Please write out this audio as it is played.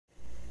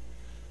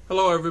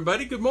Hello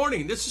everybody, good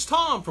morning. This is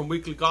Tom from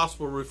Weekly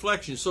Gospel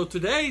Reflection. So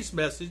today's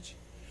message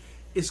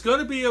is going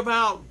to be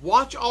about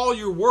watch all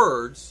your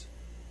words.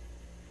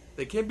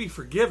 They can be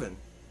forgiven,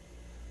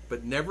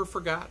 but never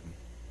forgotten.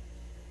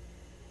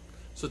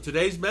 So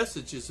today's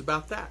message is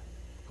about that.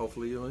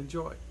 Hopefully you'll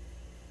enjoy.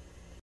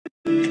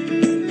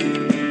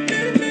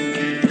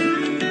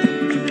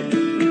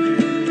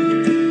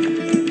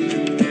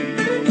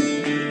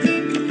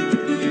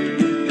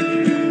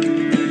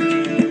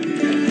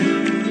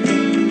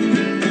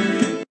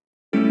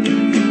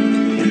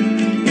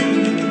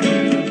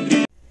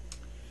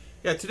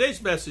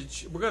 Today's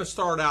message, we're going to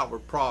start out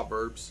with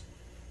Proverbs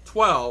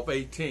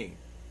 12:18.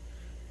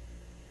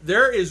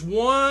 There is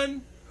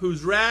one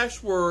whose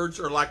rash words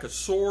are like a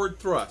sword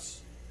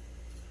thrust,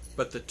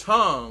 but the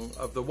tongue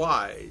of the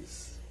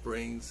wise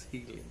brings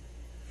healing.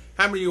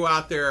 How many of you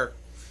out there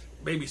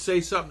maybe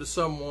say something to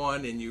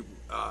someone and you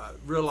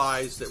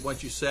realize that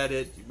once you said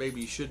it,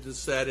 maybe you shouldn't have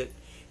said it,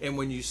 and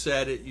when you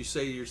said it, you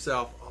say to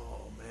yourself,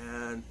 oh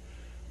man,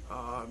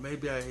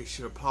 maybe I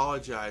should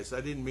apologize. I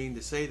didn't mean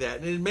to say that.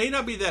 And it may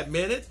not be that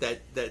minute,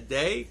 that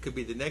day. It could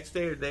be the next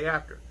day or the day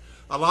after.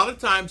 A lot of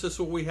times that's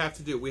what we have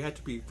to do. We have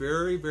to be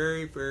very,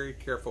 very, very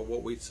careful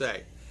what we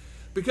say.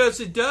 Because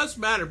it does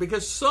matter.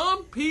 Because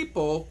some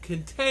people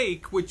can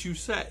take what you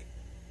say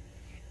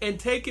and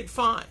take it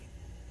fine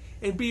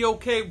and be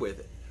okay with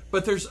it.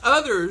 But there's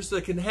others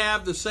that can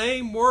have the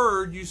same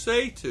word you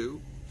say to.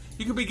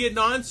 You could be getting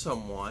on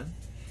someone,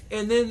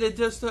 and then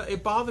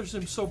it bothers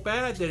them so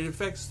bad that it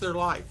affects their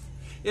life.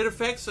 It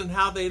affects on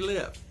how they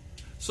live.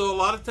 So a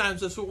lot of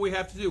times that's what we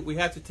have to do. We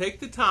have to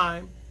take the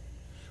time.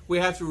 We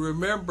have to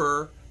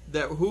remember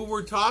that who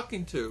we're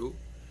talking to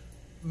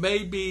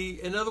may be,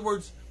 in other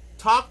words,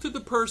 talk to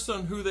the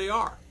person who they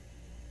are.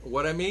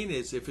 What I mean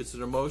is, if it's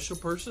an emotional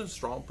person, a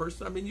strong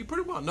person, I mean, you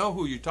pretty well know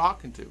who you're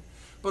talking to.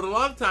 But a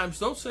lot of times,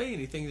 don't say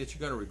anything that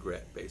you're going to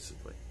regret,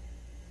 basically.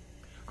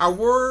 Our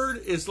word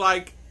is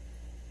like,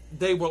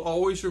 they will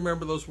always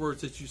remember those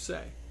words that you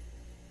say.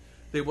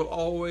 They will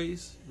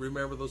always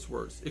remember those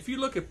words. If you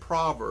look at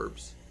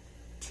Proverbs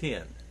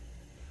 10,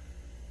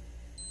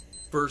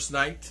 verse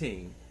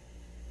 19,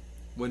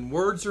 when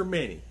words are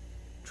many,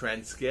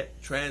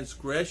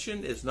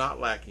 transgression is not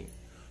lacking,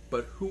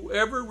 but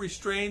whoever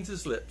restrains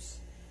his lips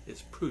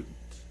is prudent.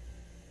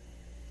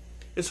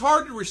 It's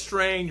hard to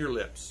restrain your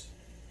lips.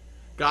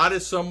 God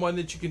is someone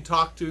that you can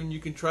talk to and you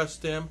can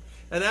trust him.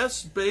 And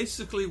that's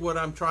basically what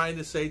I'm trying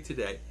to say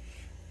today.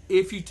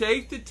 If you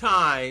take the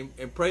time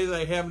and pray to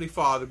thy Heavenly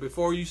Father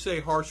before you say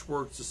harsh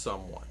words to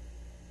someone.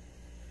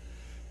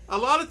 A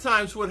lot of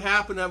times what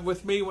happened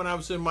with me when I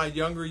was in my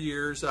younger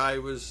years, I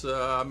was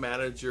a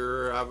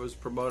manager. I was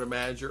promoted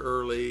manager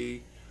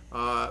early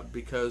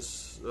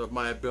because of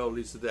my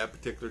abilities at that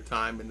particular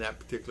time, in that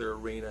particular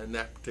arena, in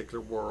that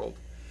particular world.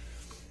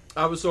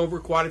 I was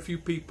over quite a few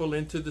people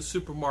into the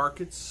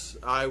supermarkets.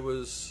 I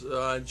was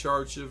in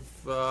charge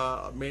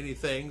of many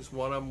things.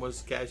 One of them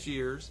was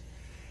cashiers.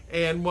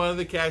 And one of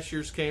the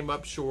cashiers came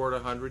up short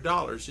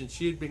 $100. And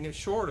she had been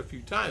short a few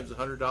times.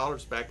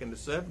 $100 back in the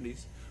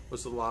 70s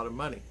was a lot of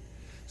money.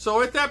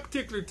 So at that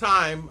particular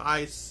time,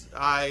 I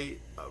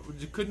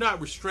could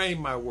not restrain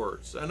my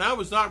words. And I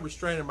was not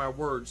restraining my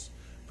words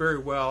very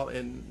well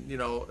in,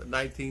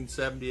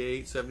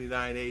 1978,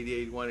 79, 80,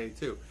 81,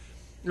 82.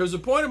 There was a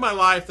point in my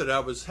life that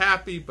I was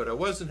happy, but I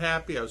wasn't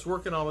happy. I was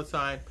working all the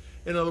time.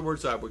 In other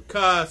words, I would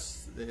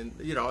cuss. And,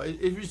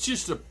 it was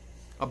just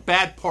a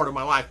bad part of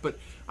my life. But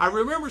I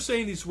remember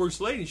saying these words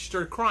to lady. She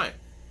started crying.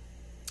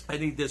 I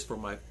need this for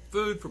my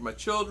food, for my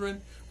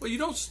children. Well, you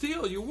don't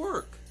steal, you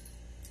work.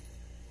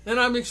 And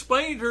I'm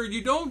explaining to her,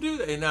 you don't do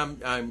that. And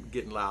I'm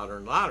getting louder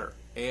and louder.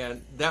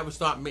 And that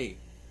was not me.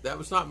 That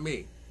was not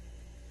me.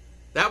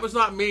 That was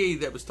not me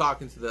that was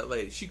talking to that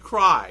lady. She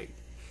cried.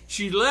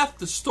 She left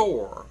the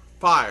store,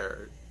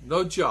 fired,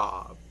 no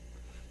job,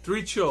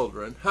 3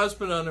 children,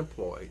 husband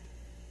unemployed.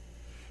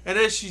 And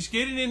as she's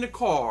getting in the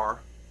car,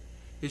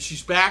 and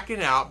she's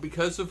backing out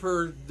because of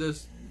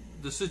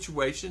the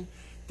situation.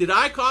 Did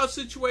I cause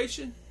the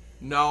situation?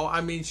 No,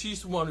 I mean,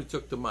 she's the one who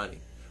took the money.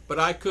 But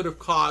I could have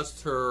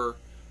caused her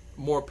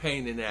more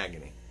pain and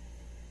agony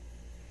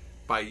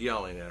by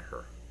yelling at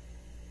her.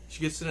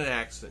 She gets in an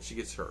accident. She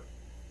gets hurt.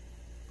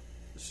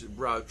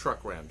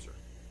 Truck rams her.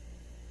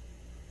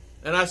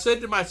 And I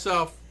said to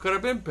myself, could I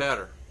have been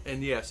better?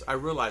 And yes, I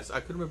realized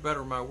I could have been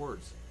better with my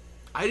words.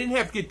 I didn't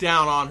have to get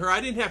down on her.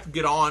 I didn't have to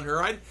get on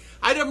her.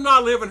 I'm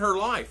not living her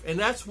life. And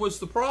that was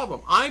the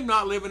problem. I'm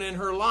not living in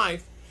her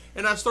life.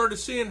 And I started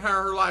seeing how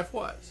her life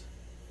was.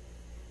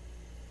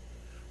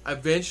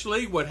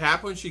 Eventually, what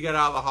happened, she got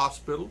out of the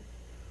hospital.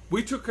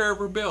 We took care of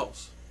her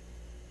bills.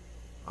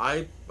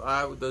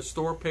 The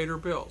store paid her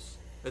bills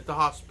at the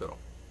hospital.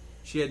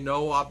 She had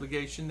no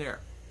obligation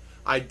there.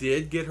 I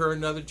did get her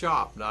another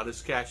job, not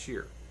as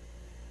cashier.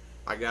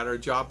 I got her a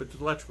job at the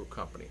electrical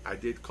company. I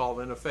did call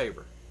in a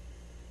favor.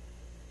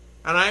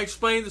 And I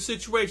explained the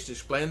situation,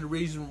 explained the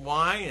reason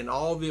why, and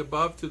all of the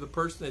above to the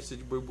person. They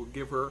said we will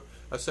give her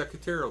a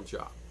secretarial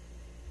job.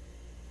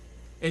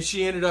 And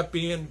she ended up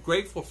being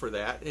grateful for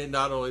that. And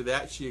not only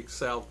that, she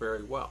excelled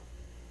very well.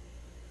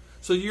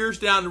 So years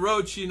down the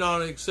road, she not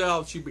only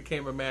excelled, she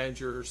became a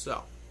manager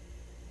herself.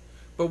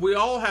 But we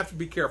all have to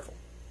be careful.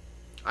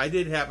 I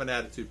did have an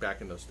attitude back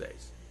in those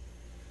days.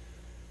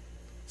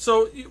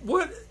 So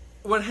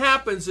what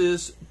happens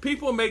is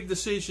people make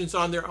decisions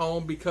on their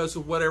own because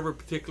of whatever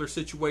particular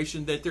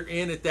situation that they're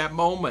in at that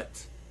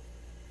moment.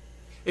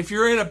 If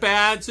you're in a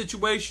bad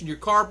situation, your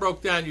car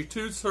broke down, your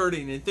tooth's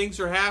hurting, and things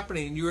are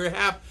happening, and you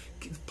have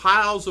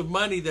piles of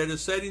money that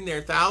is sitting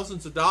there,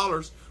 thousands of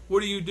dollars,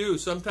 what do?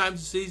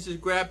 Sometimes it's easy to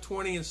grab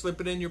 20 and slip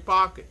it in your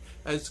pocket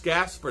as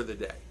gas for the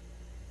day.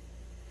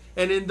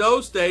 And in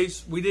those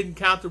days, we didn't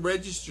count the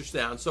registers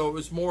down, so it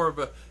was more of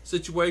a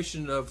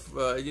situation of,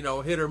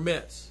 hit or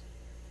miss.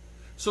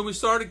 So we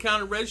started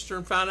counting register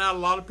and found out a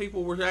lot of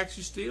people were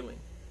actually stealing.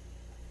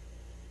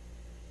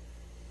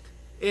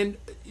 And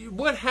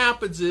what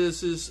happens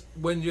is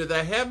when you're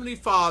the Heavenly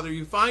Father,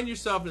 you find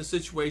yourself in a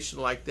situation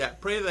like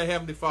that, pray to the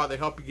Heavenly Father to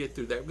help you get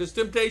through that. Because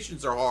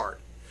temptations are hard.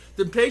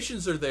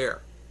 Temptations are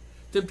there.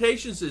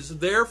 Temptations is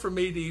there for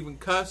me to even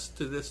cuss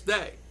to this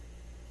day.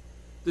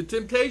 The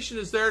temptation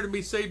is there to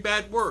me say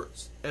bad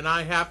words. And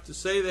I have to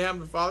say to the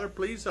Heavenly Father,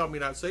 please help me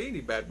not say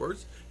any bad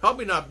words. Help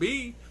me not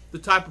be the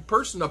type of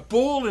person, a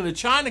bull in a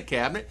china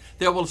cabinet,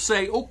 that will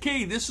say,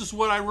 okay, this is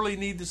what I really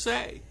need to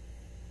say.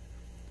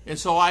 And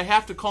so I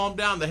have to calm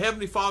down. The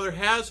Heavenly Father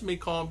has me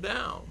calm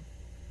down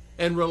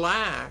and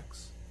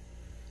relax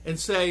and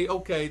say,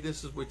 okay,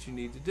 this is what you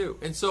need to do.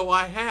 And so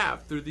I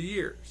have through the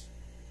years.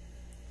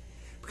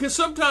 Because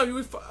sometimes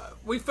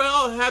we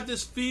have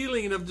this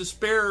feeling of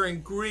despair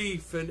and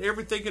grief and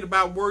everything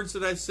about words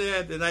that I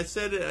said. And I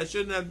said it, I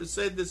shouldn't have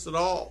said this at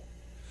all.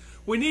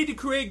 We need to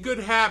create good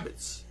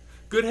habits.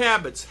 Good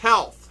habits,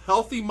 health,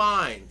 healthy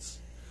minds.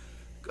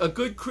 A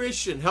good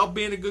Christian, help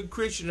being a good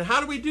Christian. And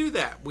how do we do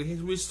that?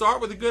 We start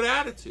with a good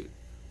attitude.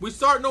 We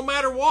start no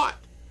matter what.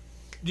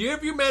 Do you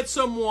ever met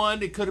someone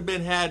that could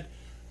have had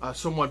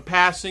someone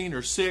passing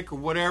or sick or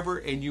whatever,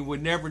 and you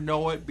would never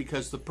know it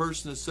because the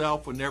person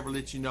itself would never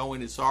let you know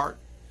in his heart?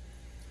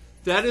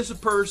 That is a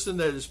person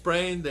that is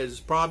praying, that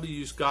has probably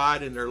used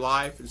God in their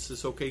life and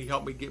says, okay,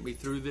 help me get me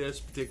through this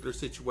particular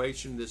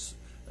situation, this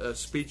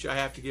speech I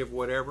have to give,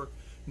 whatever.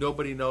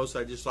 Nobody knows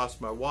I just lost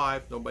my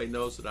wife. Nobody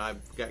knows that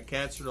I've got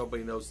cancer.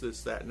 Nobody knows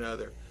this, that, and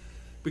other.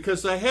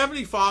 Because the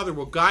Heavenly Father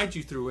will guide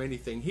you through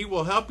anything. He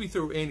will help you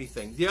through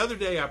anything. The other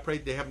day I prayed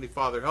to the Heavenly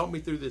Father, help me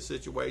through this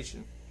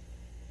situation.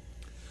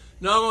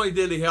 Not only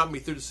did He help me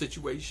through the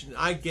situation,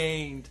 I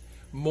gained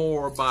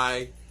more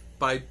by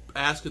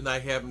asking thy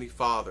Heavenly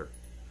Father.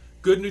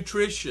 Good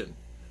nutrition,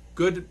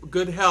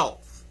 good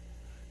health,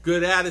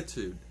 good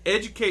attitude.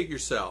 Educate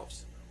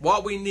yourselves.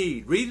 What we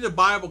need. Reading the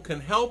Bible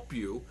can help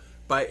you.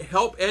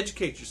 Help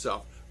educate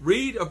yourself.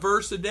 Read a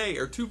verse a day,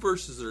 or 2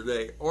 verses a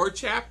day, or a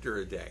chapter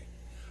a day.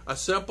 A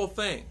simple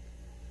thing.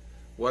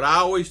 What I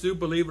always do,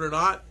 believe it or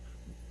not,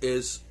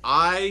 is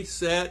I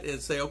sit and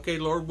say, okay,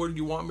 Lord, what do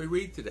you want me to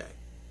read today?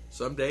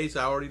 Some days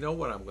I already know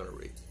what I'm going to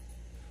read.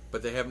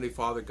 But the Heavenly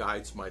Father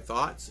guides my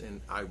thoughts,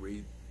 and I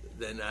read.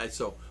 Then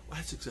well,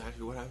 that's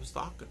exactly what I was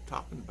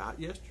talking about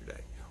yesterday,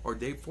 or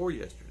day before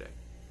yesterday.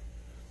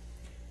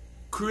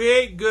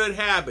 Create good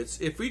habits.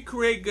 If we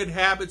create good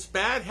habits,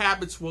 bad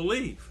habits will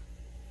leave.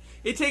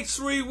 It takes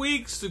 3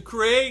 weeks to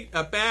create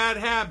a bad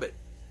habit.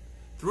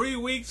 3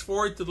 weeks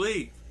for it to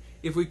leave.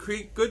 If we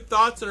create good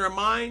thoughts in our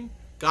mind,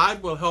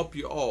 God will help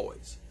you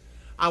always.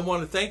 I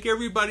want to thank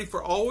everybody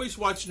for always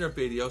watching our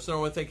videos, and I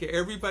want to thank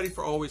everybody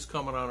for always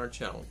coming on our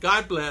channel.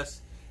 God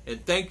bless,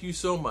 and thank you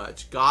so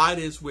much. God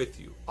is with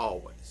you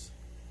always.